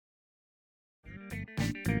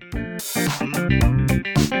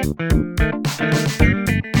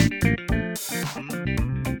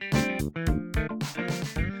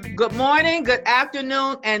Good morning, good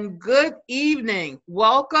afternoon, and good evening.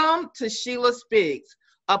 Welcome to Sheila Speaks,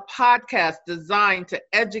 a podcast designed to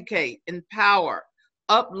educate, empower,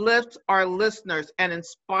 uplift our listeners, and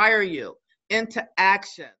inspire you into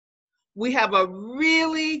action. We have a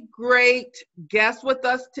really great guest with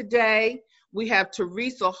us today. We have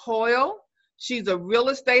Teresa Hoyle. She's a real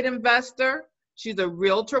estate investor. She's a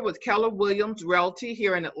realtor with Keller Williams Realty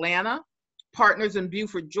here in Atlanta, partners in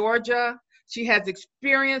Beaufort, Georgia. She has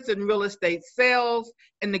experience in real estate sales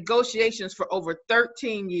and negotiations for over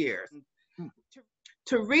 13 years.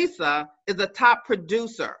 Teresa is a top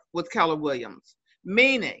producer with Keller Williams,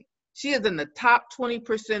 meaning she is in the top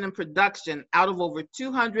 20% in production out of over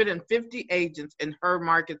 250 agents in her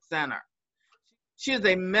market center. She is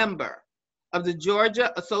a member of the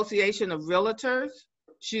Georgia Association of Realtors.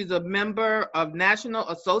 She's a member of National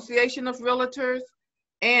Association of Realtors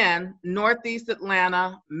and Northeast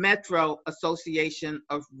Atlanta Metro Association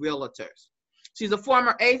of Realtors. She's a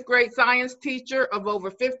former 8th grade science teacher of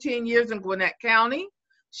over 15 years in Gwinnett County.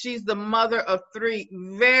 She's the mother of 3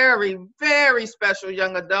 very, very special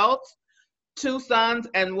young adults, 2 sons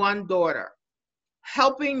and 1 daughter,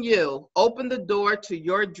 helping you open the door to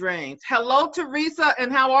your dreams. Hello, Teresa,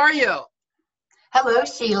 and how are you? Hello,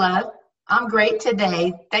 Sheila. I'm great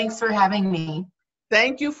today. Thanks for having me.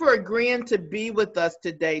 Thank you for agreeing to be with us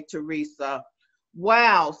today, Teresa.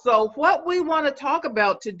 Wow. So what we want to talk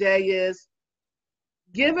about today is,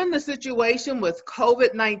 given the situation with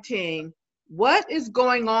COVID-19, what is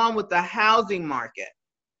going on with the housing market?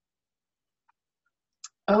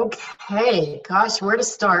 Okay, gosh, where to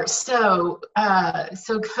start? So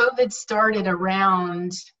COVID started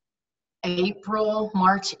around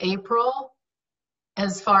March, April.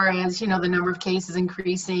 As far as, the number of cases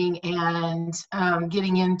increasing and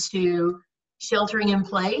getting into sheltering in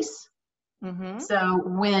place. Mm-hmm. So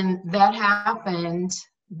when that happened,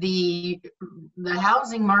 the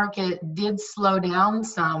housing market did slow down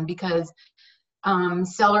some because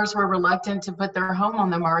sellers were reluctant to put their home on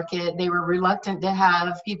the market. They were reluctant to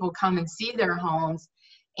have people come and see their homes.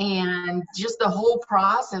 And just the whole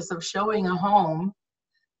process of showing a home,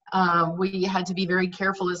 we had to be very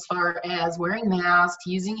careful as far as wearing masks,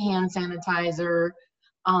 using hand sanitizer,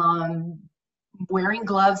 wearing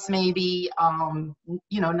gloves maybe,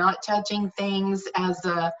 not touching things. As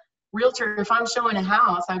a realtor, if I'm showing a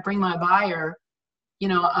house, I bring my buyer,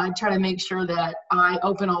 I try to make sure that I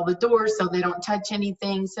open all the doors so they don't touch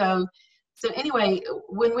anything. So anyway,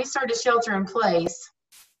 when we started shelter in place,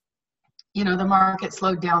 the market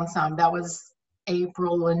slowed down some. That was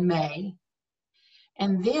April and May.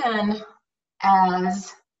 And then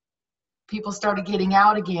as people started getting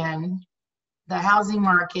out again, the housing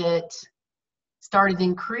market started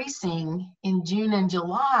increasing in June and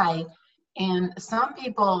July. And some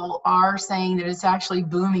people are saying that it's actually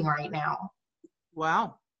booming right now.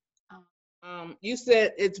 Wow. You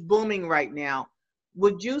said it's booming right now.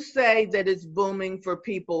 Would you say that it's booming for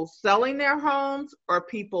people selling their homes or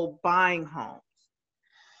people buying homes?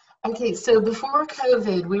 Okay, so before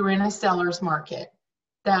COVID, we were in a seller's market.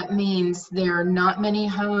 That means there are not many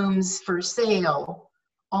homes for sale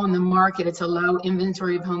on the market. It's a low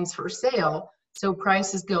inventory of homes for sale. So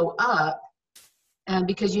prices go up and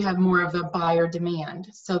because you have more of a buyer demand.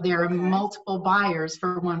 So there are multiple buyers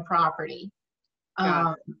for one property.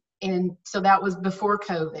 And so that was before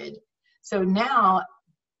COVID. So now,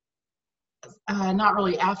 not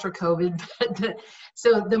really after COVID, but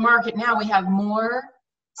so the market now, we have more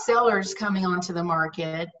sellers coming onto the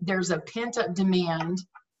market. There's a pent-up demand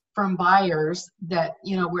from buyers that,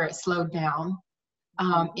 where it slowed down.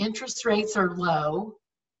 Interest rates are low.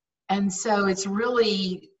 And so it's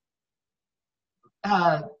really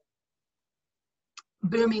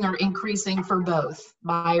booming or increasing for both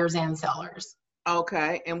buyers and sellers.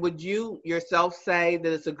 Okay. And would you yourself say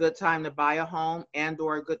that it's a good time to buy a home and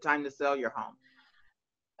or a good time to sell your home?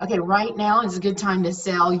 Okay, right now is a good time to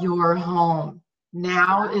sell your home.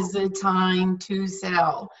 Now is the time to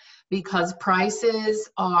sell because prices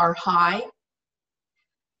are high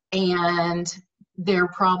and they're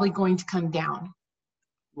probably going to come down.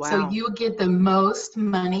 Wow. So you get the most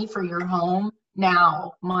money for your home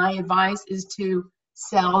now. My advice is to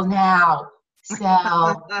sell now.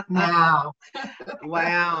 Sell now.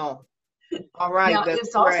 Wow. All right. Now, that's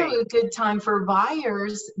it's also great. a good time for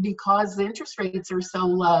buyers because the interest rates are so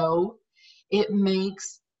low. It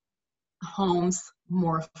makes homes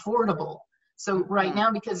more affordable. So right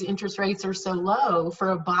now, because the interest rates are so low,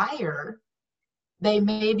 for a buyer, they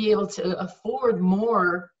may be able to afford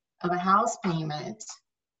more of a house payment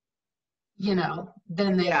you know,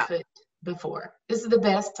 than they Yeah. could before. This is the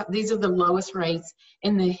best. These are the lowest rates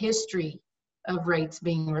in the history of rates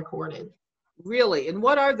being recorded. Really? And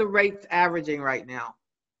what are the rates averaging right now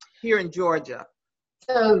here in Georgia?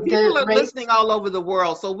 So People the are rates, listening all over the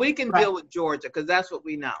world, so we can right, deal with Georgia because that's what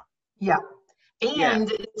we know. yeah. Yeah.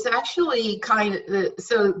 And it's actually kind of,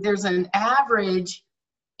 so there's an average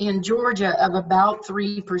in Georgia of about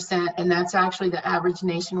 3%, and that's actually the average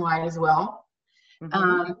nationwide as well.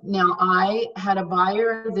 Now, I had a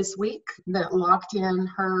buyer this week that locked in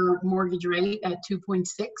her mortgage rate at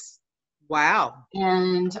 2.6. Wow.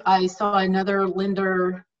 And I saw another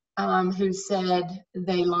lender who said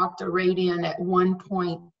they locked a rate in at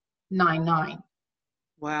 1.99.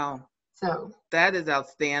 Wow. So That is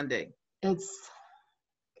outstanding. it's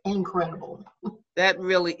incredible. That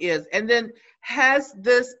really is. And then has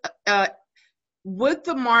this, with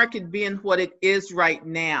the market being what it is right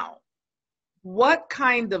now, what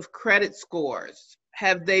kind of credit scores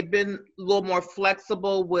have they been a little more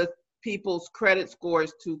flexible with people's credit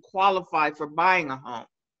scores to qualify for buying a home?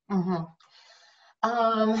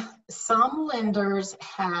 Some lenders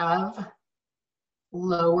have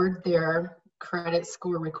lowered their credit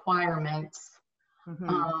score requirements.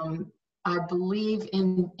 I believe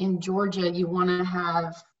in Georgia, you want to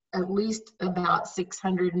have at least about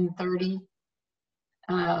 630.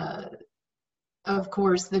 Of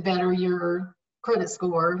course, the better your credit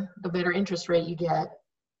score, the better interest rate you get.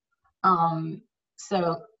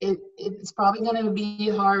 So it's probably going to be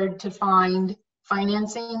hard to find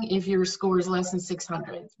financing if your score is less than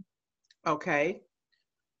 600. Okay.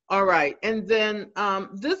 All right. And then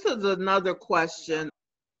this is another question.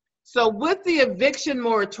 So with the eviction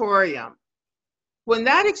moratorium, when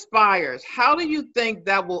that expires, how do you think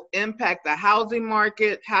that will impact the housing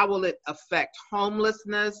market? How will it affect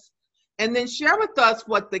homelessness? And then share with us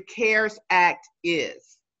what the CARES Act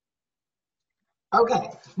is.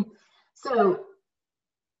 Okay. So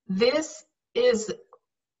this is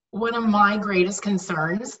one of my greatest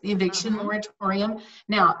concerns, the eviction moratorium.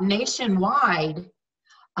 Now, nationwide,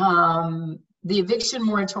 the eviction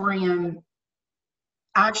moratorium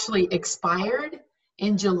actually expired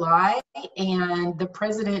in July, and the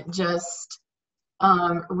president just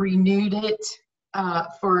renewed it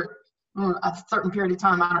for a certain period of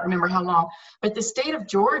time. I don't remember how long, but the state of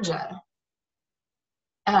Georgia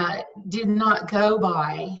did not go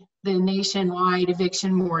by the nationwide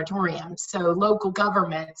eviction moratorium. So local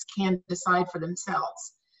governments can decide for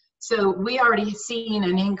themselves. So we already seen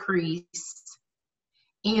an increase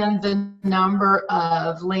in the number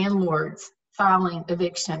of landlords filing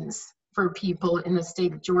evictions for people in the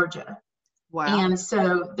state of Georgia. Wow. And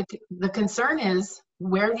so the concern is,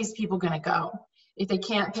 where are these people going to go if they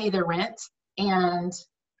can't pay their rent? And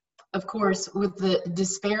of course, with the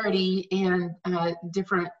disparity in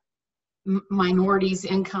different minorities'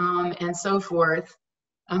 income and so forth,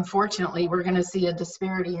 unfortunately, we're going to see a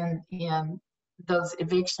disparity in those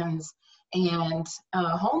evictions and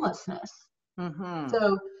homelessness.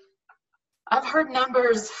 So I've heard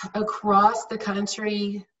numbers across the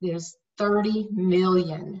country. There's 30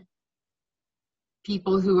 million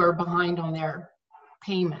people who are behind on their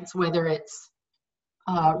payments, whether it's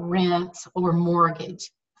rent or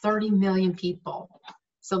mortgage. 30 million people.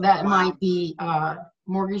 So that might be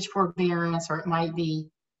mortgage forbearance, or it might be,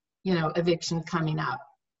 you know, eviction coming up.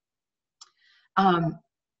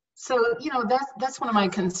 So, you know, that's one of my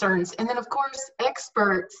concerns. And then, of course,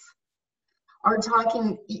 experts are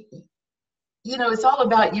talking, you know, it's all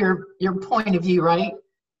about your point of view, right?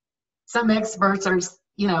 Some experts are,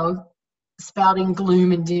 you know, spouting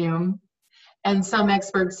gloom and doom. And some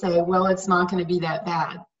experts say, well, it's not going to be that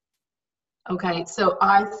bad. Okay, so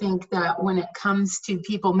I think that when it comes to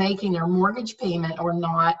people making their mortgage payment or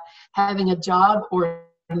not, having a job or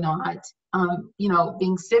not, you know,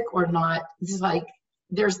 being sick or not, it's like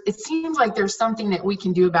it seems like there's something that we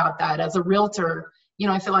can do about that. As a realtor, you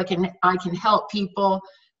know, I feel like I can help people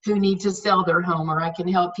who need to sell their home, or I can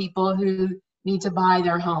help people who need to buy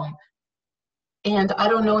their home. And I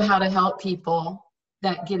don't know how to help people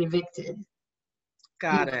that get evicted.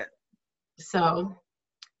 Got it. So,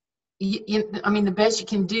 I mean, the best you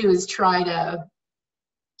can do is try to,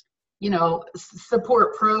 you know,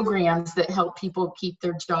 support programs that help people keep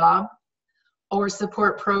their job, or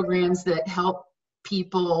support programs that help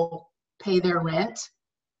people pay their rent,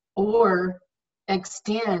 or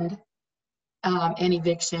extend an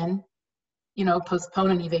eviction, you know, postpone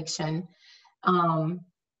an eviction.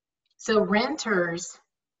 So renters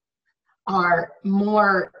are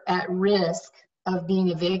more at risk of being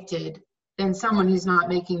evicted than someone who's not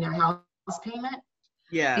making their house payment.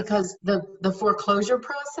 Yeah. Because the foreclosure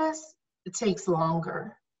process, it takes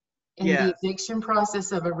longer. And Yeah. the eviction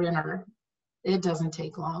process of a renter, it doesn't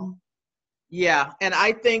take long. Yeah. And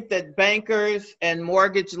I think that bankers and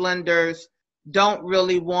mortgage lenders don't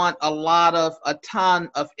really want a ton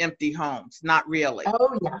of empty homes. Not really.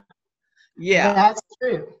 Oh, yeah. Yeah. That's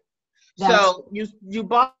true. So you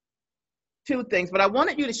bought two things, but I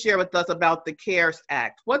wanted you to share with us about the CARES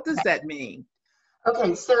Act. What does that mean?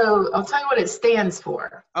 Okay, so I'll tell you what it stands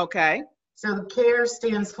for. Okay. So the CARES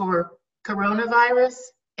stands for Coronavirus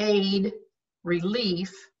Aid,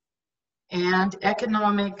 Relief, and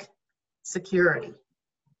Economic Security.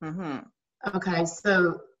 Mm-hmm. Okay,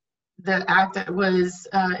 so the act that was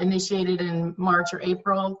initiated in March or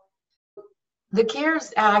April. The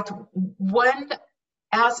CARES Act, one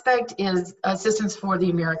aspect is assistance for the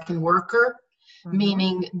American worker,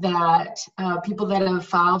 meaning that people that have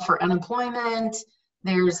filed for unemployment,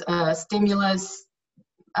 there's a stimulus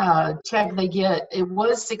check they get. It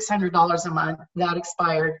was $600 a month. That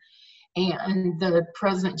expired. And the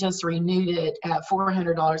president just renewed it at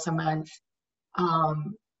 $400 a month.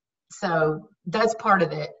 So that's part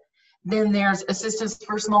of it. Then there's assistance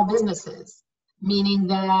for small businesses, meaning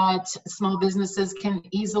that small businesses can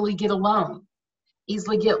easily get loans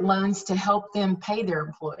to help them pay their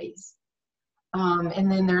employees.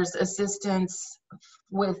 And then there's assistance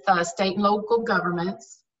with state and local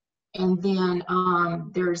governments. And then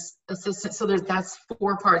there's assistance, so that's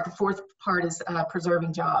four parts. The fourth part is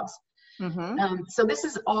preserving jobs. So this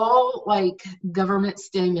is all like government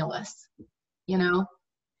stimulus,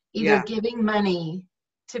 either giving money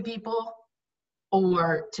to people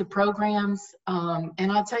or to programs.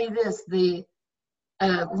 And I'll tell you this, the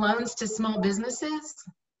loans to small businesses.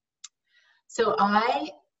 So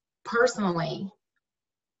I personally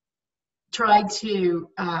tried to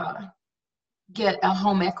get a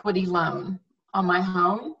home equity loan on my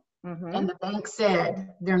home, and the bank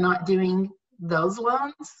said they're not doing those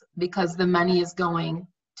loans because the money is going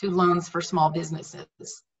to loans for small businesses.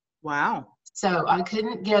 Wow. So I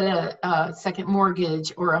couldn't get a second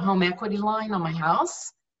mortgage or a home equity line on my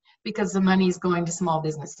house because the money is going to small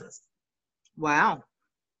businesses. Wow.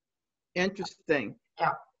 Interesting.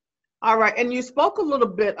 Yeah. All right. And you spoke a little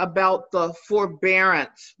bit about the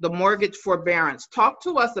forbearance, the mortgage forbearance. Talk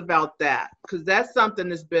to us about that, because that's something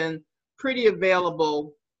that's been pretty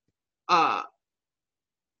available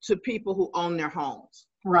to people who own their homes.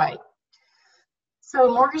 Right.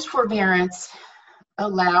 So mortgage forbearance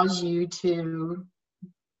allows you to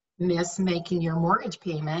miss making your mortgage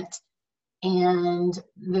payment. And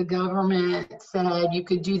the government said you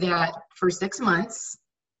could do that for 6 months.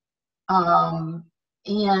 And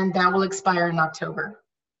that will expire in October.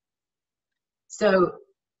 So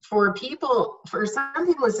for some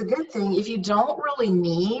people, it's a good thing. If you're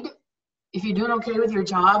doing okay with your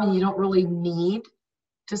job and you don't really need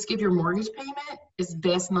to skip your mortgage payment, it's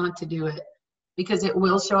best not to do it because it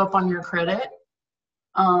will show up on your credit.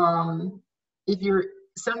 A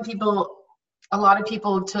lot of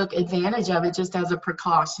people took advantage of it just as a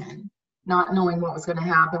precaution, not knowing what was going to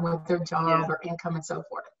happen with their job or income and so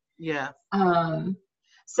forth. Yeah.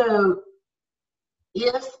 So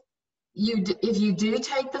if you do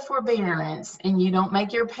take the forbearance and you don't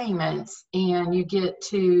make your payments and you get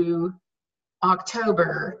to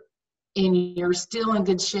October and you're still in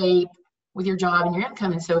good shape with your job and your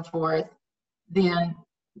income and so forth, then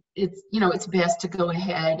it's best to go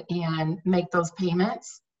ahead and make those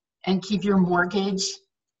payments and keep your mortgage,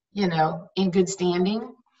 in good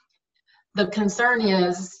standing. The concern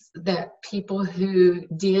is that people who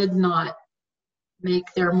did not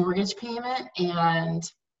make their mortgage payment and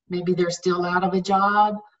maybe they're still out of a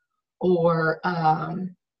job or,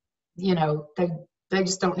 they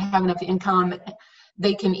just don't have enough income.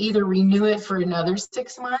 They can either renew it for another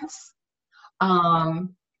 6 months,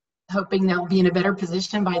 hoping they'll be in a better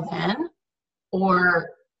position by then,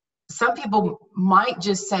 or some people might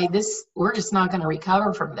just say we're just not going to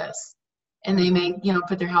recover from this. And they may,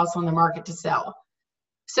 put their house on the market to sell.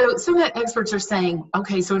 So some of the experts are saying,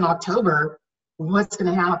 okay, so in October, what's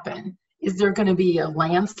going to happen? Is there going to be a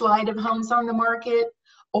landslide of homes on the market?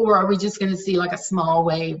 Or are we just going to see like a small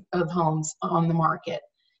wave of homes on the market?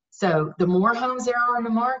 So the more homes there are in the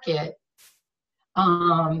market,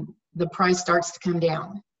 the price starts to come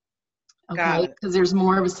down. Okay, because there's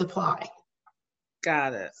more of a supply.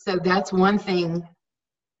 Got it. So that's one thing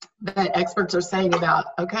that experts are saying about,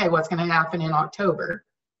 okay, what's going to happen in October.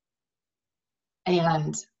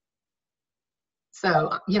 And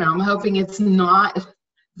so, I'm hoping it's not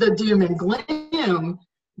the doom and gloom,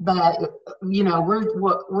 but,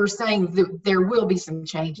 we're saying that there will be some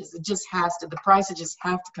changes. It just the prices just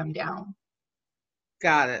have to come down.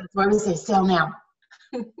 Got it. That's why we say sell now.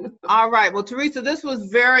 All right. Well, Teresa, this was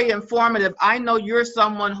very informative. I know you're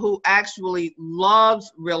someone who actually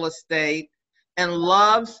loves real estate and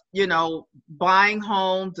loves, buying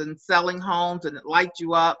homes and selling homes, and it lights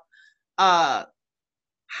you up.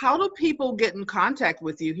 How do people get in contact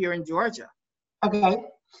with you here in Georgia? Okay.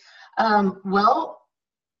 Well,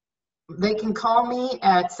 they can call me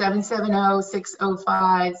at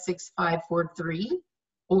 770-605-6543,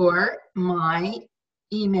 or my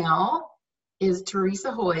email is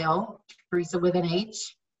Teresa Hoyle, Teresa with an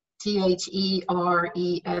H, TheresaHoyle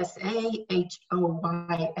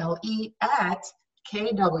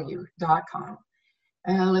 @kw.com.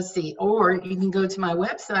 Let's see, or you can go to my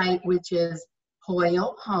website, which is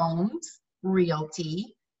Hoyle Homes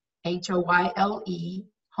Realty, HOYLE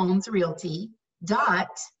Homes Realty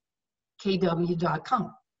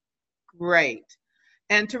 .kw.com. Great.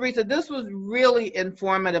 And Teresa, this was really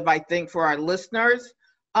informative, I think, for our listeners.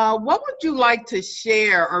 What would you like to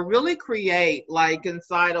share or really create, like,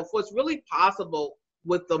 inside of what's really possible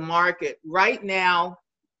with the market right now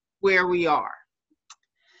where we are?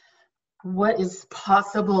 What is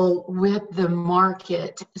possible with the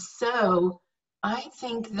market? So I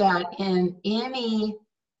think that in any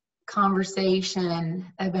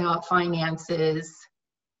conversation about finances,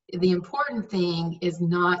 the important thing is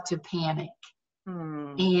not to panic.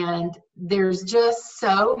 And there's just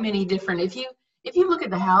so many different, if you look at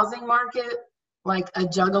the housing market like a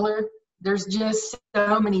juggler, there's just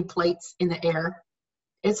so many plates in the air.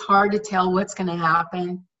 It's hard to tell what's going to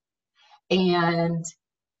happen. And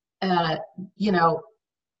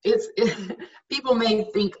people may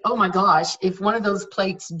think, oh my gosh, if one of those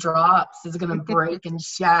plates drops, it's going to break and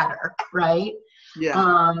shatter, right?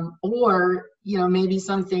 Yeah. Or maybe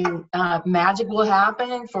something magic will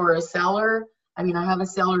happen for a seller. I mean, I have a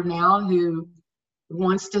seller now who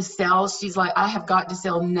wants to sell. She's like, I have got to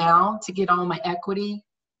sell now to get all my equity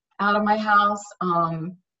out of my house.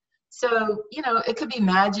 So, it could be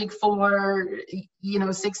magic for,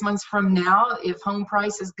 6 months from now if home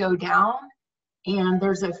prices go down and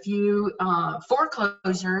there's a few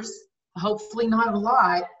foreclosures, hopefully not a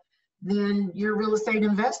lot, then your real estate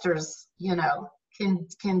investors,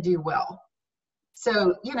 can do well.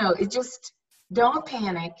 So, it just, don't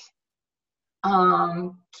panic.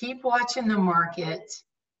 Keep watching the market.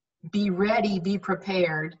 Be ready, be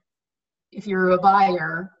prepared. If you're a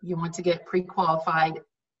buyer, you want to get pre-qualified,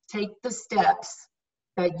 take the steps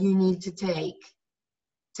that you need to take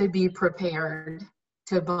to be prepared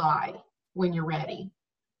to buy when you're ready.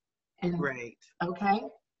 And, great. Okay.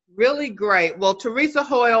 Really great. Well, Teresa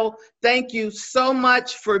Hoyle, thank you so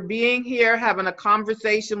much for being here, having a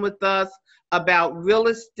conversation with us about real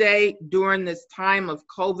estate during this time of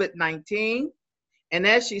COVID-19. And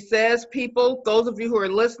as she says, people, those of you who are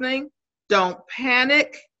listening, don't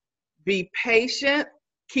panic, be patient,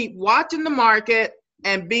 keep watching the market,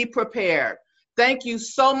 and be prepared. Thank you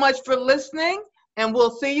so much for listening, and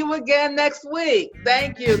we'll see you again next week.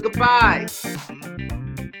 Thank you. Goodbye.